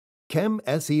Chem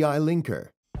SEI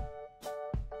Linker.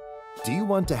 Do you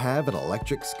want to have an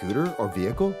electric scooter or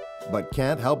vehicle, but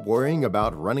can't help worrying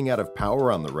about running out of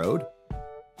power on the road?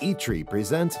 ITRI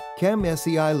presents Chem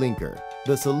SEI Linker,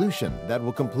 the solution that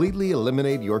will completely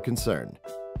eliminate your concern.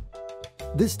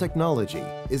 This technology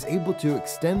is able to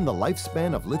extend the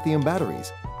lifespan of lithium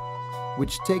batteries,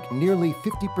 which take nearly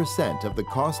 50% of the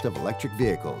cost of electric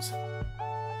vehicles.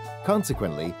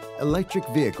 Consequently, electric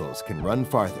vehicles can run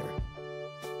farther.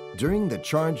 During the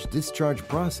charge-discharge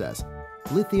process,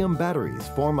 lithium batteries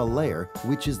form a layer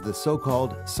which is the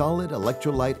so-called solid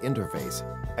electrolyte interface,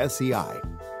 SEI.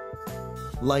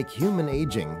 Like human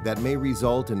aging that may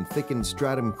result in thickened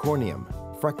stratum corneum,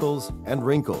 freckles, and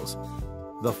wrinkles,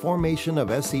 the formation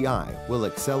of SEI will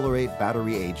accelerate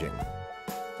battery aging.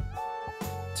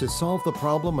 To solve the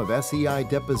problem of SEI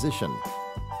deposition,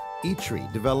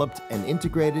 ITRI developed an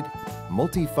integrated,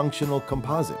 multifunctional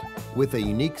composite with a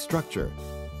unique structure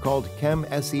called Chem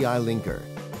SEI Linker.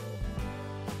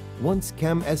 Once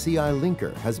Chem SEI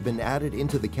Linker has been added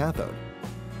into the cathode,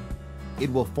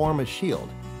 it will form a shield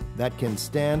that can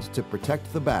stand to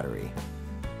protect the battery.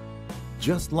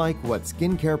 Just like what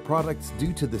skincare products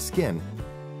do to the skin,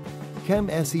 Chem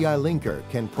SEI Linker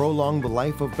can prolong the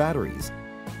life of batteries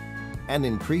and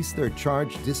increase their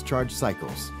charge-discharge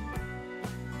cycles.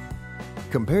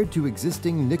 Compared to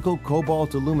existing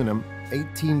nickel-cobalt-aluminum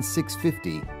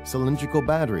 18650 cylindrical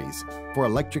batteries for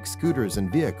electric scooters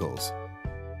and vehicles,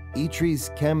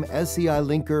 ITRI's Chem SEI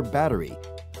Linker battery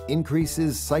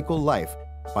increases cycle life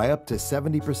by up to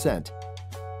 70%,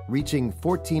 reaching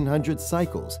 1400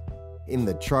 cycles in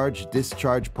the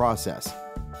charge-discharge process.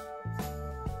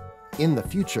 In the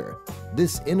future,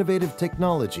 this innovative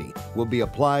technology will be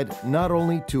applied not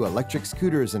only to electric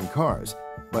scooters and cars,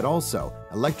 but also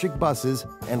electric buses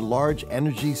and large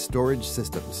energy storage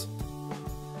systems.